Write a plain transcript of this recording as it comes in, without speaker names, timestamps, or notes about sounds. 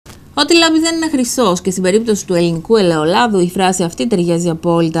Ό,τι λάμπει δεν είναι χρυσός, και στην περίπτωση του ελληνικού ελαιολάδου η φράση αυτή ταιριάζει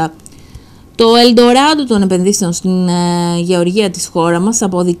απόλυτα. Το Ελντοράντο των επενδύσεων στην γεωργία της χώρας μας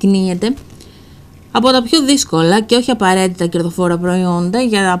αποδεικνύεται από τα πιο δύσκολα και όχι απαραίτητα κερδοφόρα προϊόντα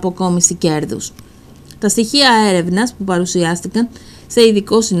για αποκόμιση κέρδους. Τα στοιχεία έρευνας που παρουσιάστηκαν σε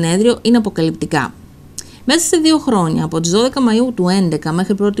ειδικό συνέδριο είναι αποκαλυπτικά. Μέσα σε 2 χρόνια, από τις 12 Μαΐου του 2011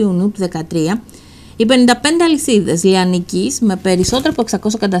 μέχρι 1 Ιουνίου του 2013, οι 55 αλυσίδες λιανικής με περισσότερα από 600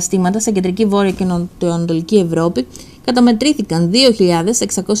 καταστήματα σε κεντρική, βόρεια και νοτιοανατολική Ευρώπη καταμετρήθηκαν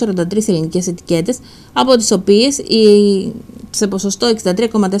 2.643 ελληνικές ετικέτες, από τις οποίες σε ποσοστό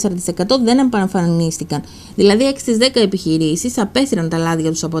 63,4% δεν επανεμφανίστηκαν. Δηλαδή 6 στις 10 επιχειρήσεις απέσυραν τα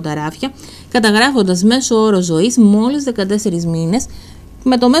λάδια τους από τα ράφια, καταγράφοντας μέσο όρο ζωής μόλις 14 μήνες,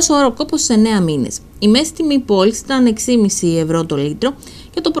 με το μέσο όρο κόπος σε 9 μήνες. Η μέση τιμή πώλησης ήταν 6,5 ευρώ το λίτρο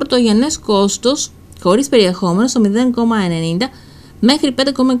και το πρωτογενές κόστος χωρίς περιεχόμενο στο 0,90 μέχρι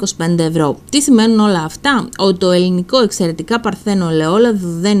 5,25 ευρώ. Τι σημαίνουν όλα αυτά? Ότι το ελληνικό εξαιρετικά παρθένο ελαιόλαδο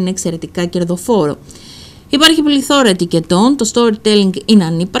δεν είναι εξαιρετικά κερδοφόρο. Υπάρχει πληθώρα ετικετών, το storytelling είναι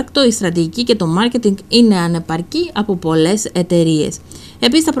ανύπαρκτο, η στρατηγική και το marketing είναι ανεπαρκή από πολλές εταιρείες.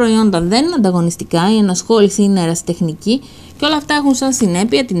 Επίσης τα προϊόντα δεν είναι ανταγωνιστικά, η ενασχόληση είναι ερασιτεχνική και όλα αυτά έχουν σαν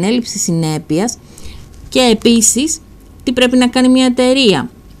συνέπεια την έλλειψη συνέπειας. Και επίσης, τι πρέπει να κάνει μια εταιρεία?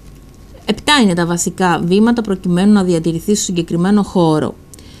 7 είναι τα βασικά βήματα προκειμένου να διατηρηθεί στο συγκεκριμένο χώρο.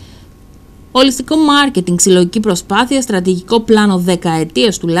 Ολιστικό μάρκετινγκ, συλλογική προσπάθεια, στρατηγικό πλάνο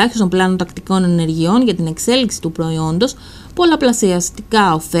δεκαετίας τουλάχιστον, πλάνο τακτικών ενεργειών για την εξέλιξη του προϊόντος,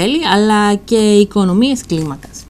 πολλαπλασιαστικά ωφέλη αλλά και οικονομίες κλίμακας.